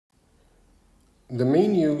The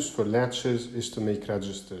main use for latches is to make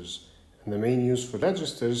registers, and the main use for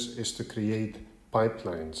registers is to create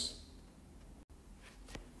pipelines.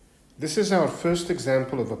 This is our first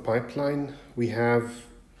example of a pipeline. We have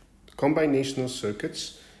combinational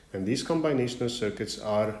circuits, and these combinational circuits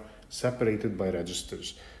are separated by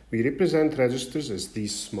registers. We represent registers as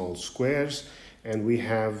these small squares, and we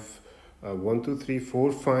have 1, 2, 3,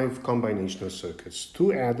 4, 5 combinational circuits.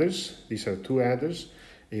 Two adders, these are two adders,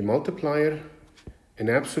 a multiplier, an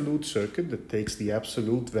absolute circuit that takes the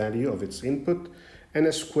absolute value of its input, and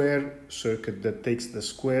a square circuit that takes the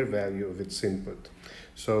square value of its input.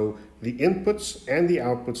 So the inputs and the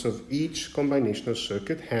outputs of each combinational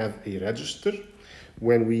circuit have a register.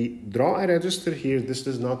 When we draw a register here, this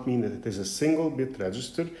does not mean that it is a single bit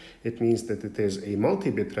register. It means that it is a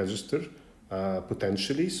multi-bit register,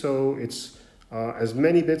 potentially. So it's as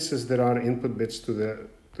many bits as there are input bits to the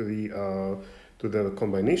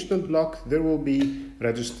combinational block. There will be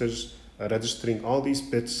registers registering all these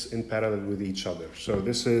bits in parallel with each other. So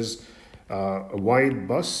this is a wide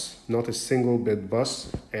bus, not a single bit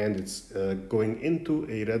bus, and it's going into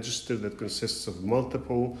a register that consists of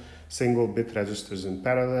multiple single bit registers in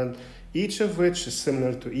parallel, each of which is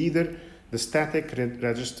similar to either the static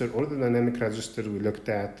register or the dynamic register we looked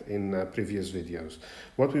at in previous videos.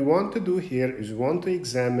 What we want to do here is we want to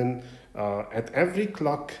examine at every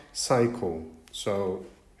clock cycle. So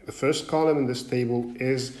the first column in this table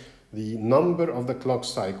is the number of the clock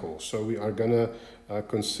cycle. So we are going to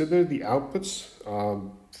consider the outputs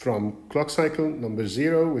from clock cycle number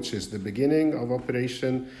 0, which is the beginning of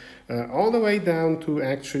operation, all the way down to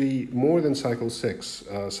actually more than cycle 6,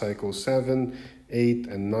 cycle 7, 8,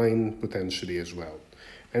 and 9 potentially as well.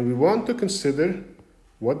 And we want to consider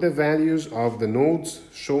what the values of the nodes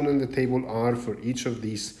shown in the table are for each of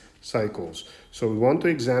these cycles. So we want to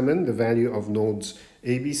examine the value of nodes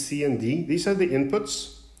A, B, C, and D. These are the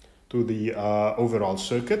inputs to the overall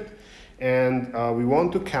circuit. And we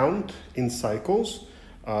want to count in cycles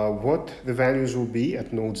what the values will be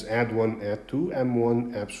at nodes add1, add2,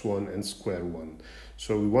 m1, abs1, and square 1.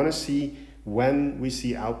 So we want to see when we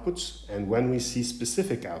see outputs and when we see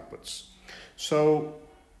specific outputs. So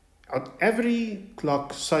at every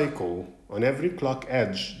clock cycle, on every clock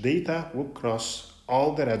edge, data will cross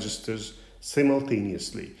all the registers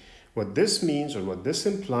simultaneously. What this means, or what this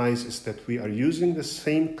implies, is that we are using the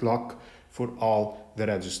same clock for all the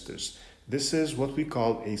registers. This is what we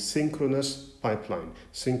call a synchronous pipeline.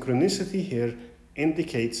 Synchronicity here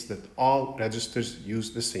indicates that all registers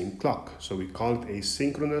use the same clock. So we call it a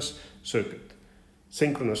synchronous circuit.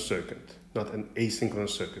 Synchronous circuit, not an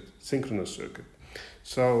asynchronous circuit. Synchronous circuit.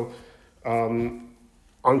 So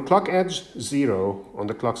on clock edge 0, on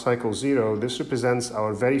the clock cycle 0, this represents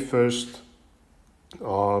our very first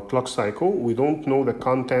clock cycle. We don't know the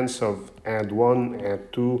contents of add1,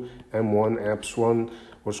 add2, m1, abs1,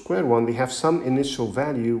 or square 1. They have some initial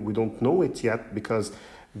value. We don't know it yet because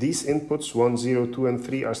these inputs 1, 0, 2, and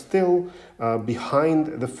 3 are still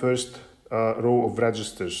behind the first row of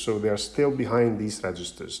registers. So they are still behind these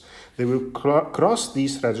registers. They will cross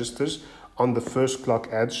these registers on the first clock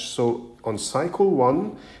edge. So on cycle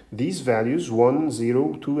 1, these values 1,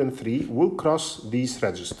 0, 2, and 3 will cross these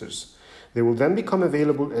registers. They will then become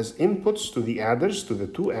available as inputs to the adders, to the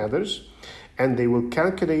two adders, and they will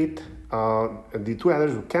calculate, the two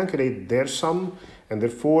adders will calculate their sum, and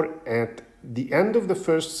therefore at the end of the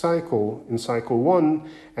first cycle, in cycle 1,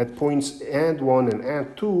 at points add 1 and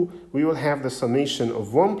add 2, we will have the summation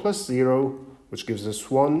of 1 plus 0, which gives us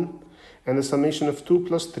 1, and the summation of 2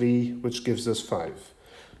 plus 3, which gives us 5.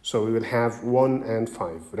 So we will have 1 and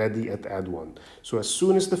 5 ready at add 1. So as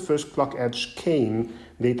soon as the first clock edge came,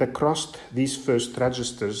 data crossed these first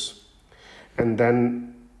registers, and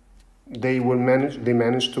then they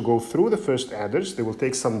managed to go through the first adders. They will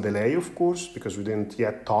take some delay, of course, because we didn't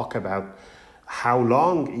yet talk about how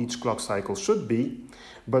long each clock cycle should be,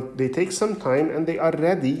 but they take some time and they are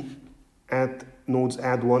ready at nodes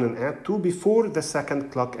add 1 and add 2 before the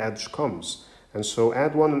second clock edge comes. And so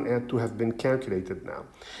add 1 and add 2 have been calculated now.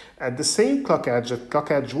 At the same clock edge, at clock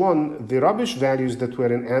edge 1, the rubbish values that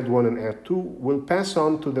were in add 1 and add 2 will pass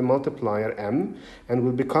on to the multiplier m and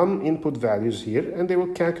will become input values here, and they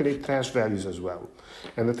will calculate trash values as well.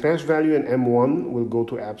 And the trash value in m1 will go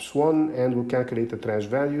to abs1 and will calculate the trash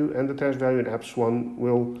value, and the trash value in abs1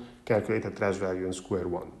 will calculate the trash value in square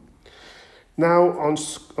 1. Now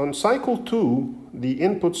on cycle 2, the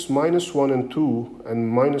inputs minus 1 and 2 and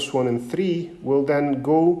minus 1 and 3 will then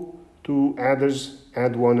go to adders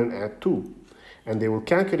add 1 and add 2. And they will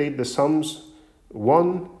calculate the sums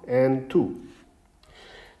 1 and 2.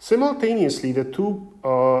 Simultaneously, the two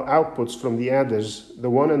outputs from the adders, the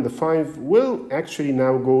 1 and the 5, will actually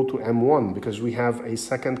now go to M1 because we have a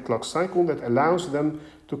second clock cycle that allows them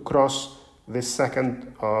to cross this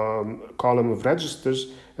second column of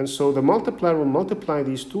registers. And so the multiplier will multiply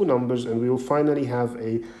these two numbers and we will finally have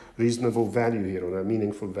a reasonable value here, or a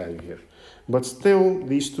meaningful value here. But still,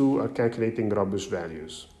 these two are calculating rubbish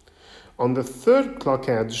values. On the third clock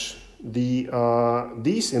edge, these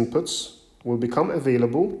inputs will become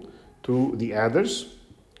available to the adders.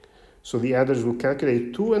 So the adders will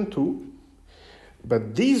calculate 2 and 2.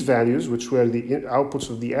 But these values, which were the outputs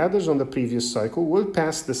of the adders on the previous cycle, will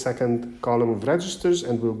pass the second column of registers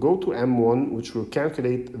and will go to M1, which will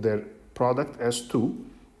calculate their product as 2.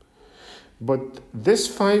 But this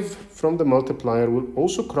 5 from the multiplier will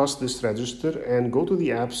also cross this register and go to the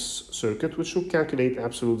ABS circuit, which will calculate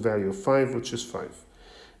absolute value of 5, which is 5.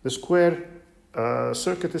 The square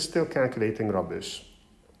circuit is still calculating rubbish.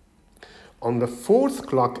 On the fourth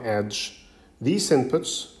clock edge, these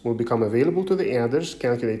inputs will become available to the adders,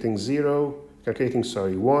 calculating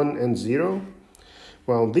 1 and 0,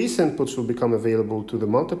 while these inputs will become available to the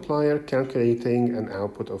multiplier, calculating an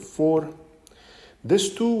output of 4.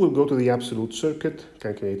 This 2 will go to the absolute circuit,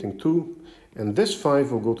 calculating 2, and this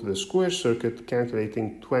 5 will go to the square circuit,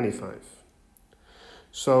 calculating 25.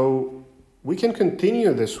 So we can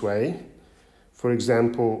continue this way. For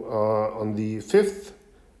example, on the fifth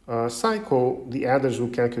cycle, the adders will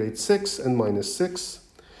calculate 6 and minus 6.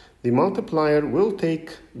 The multiplier will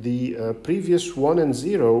take the previous 1 and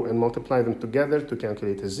 0 and multiply them together to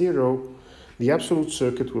calculate a 0. The absolute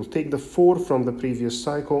circuit will take the 4 from the previous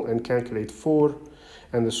cycle and calculate 4.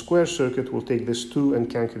 And the square circuit will take this 2 and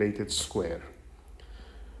calculate its square.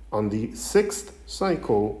 On the sixth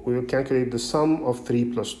cycle, we will calculate the sum of 3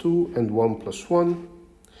 plus 2 and 1 plus 1.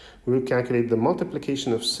 We will calculate the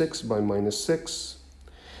multiplication of 6 by minus 6.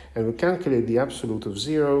 And we'll calculate the absolute of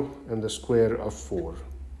 0 and the square of 4.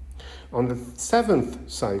 On the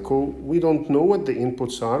seventh cycle, we don't know what the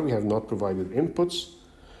inputs are. We have not provided inputs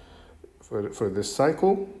for this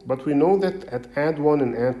cycle, but we know that at add 1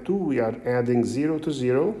 and add 2, we are adding 0 to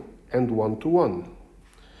 0 and 1 to 1.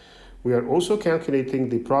 We are also calculating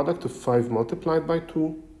the product of 5 multiplied by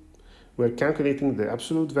 2. We are calculating the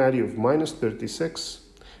absolute value of minus 36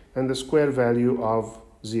 and the square value of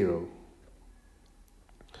 0.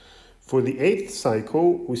 For the eighth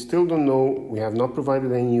cycle, we still don't know, we have not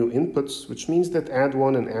provided any new inputs, which means that add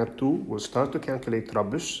 1 and add 2 will start to calculate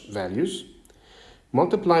rubbish values.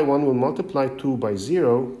 Multiply 1 will multiply 2 by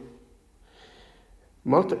 0.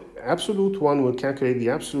 Absolute 1 will calculate the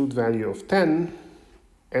absolute value of 10,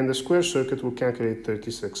 and the square circuit will calculate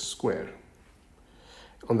 36 square.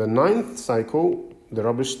 On the ninth cycle, the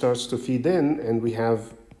rubbish starts to feed in, and we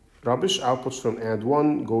have rubbish outputs from add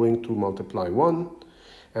 1 going to multiply 1.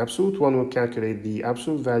 Absolute 1 will calculate the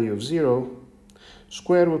absolute value of 0.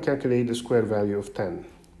 Square will calculate the square value of 10.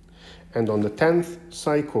 And on the 10th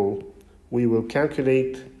cycle, we will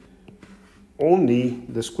calculate only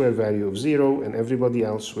the square value of 0, and everybody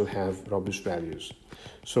else will have rubbish values.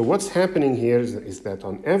 So what's happening here is that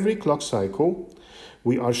on every clock cycle,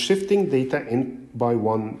 we are shifting data in by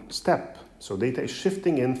one step. So data is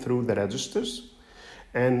shifting in through the registers,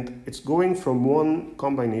 and it's going from one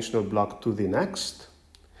combinational block to the next.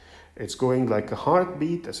 It's going like a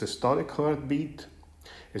heartbeat, a systolic heartbeat.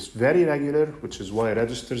 It's very regular, which is why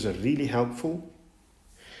registers are really helpful.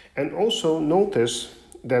 And also notice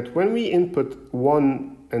that when we input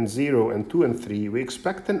 1 and 0 and 2 and 3, we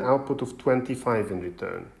expect an output of 25 in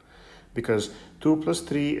return. Because 2 plus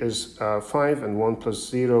 3 is 5 and 1 plus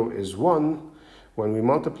 0 is 1. When we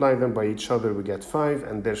multiply them by each other, we get 5,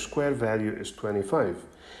 and their square value is 25.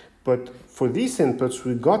 But for these inputs,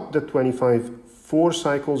 we got the 25 4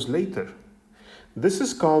 cycles later. This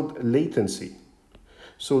is called latency.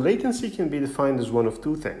 So latency can be defined as one of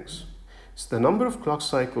two things. It's the number of clock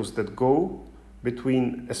cycles that go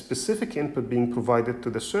between a specific input being provided to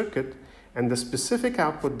the circuit and the specific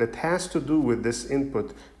output that has to do with this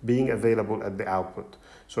input being available at the output.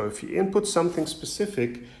 So if you input something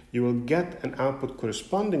specific, you will get an output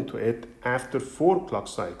corresponding to it after 4 clock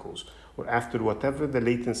cycles, or after whatever the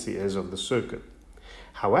latency is of the circuit.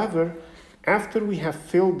 However, after we have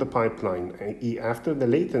filled the pipeline, i.e. after the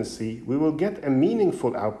latency, we will get a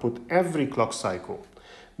meaningful output every clock cycle.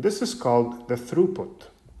 This is called the throughput.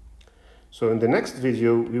 So in the next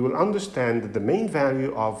video, we will understand that the main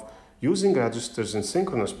value of using registers in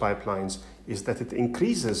synchronous pipelines is that it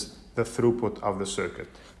increases the throughput of the circuit.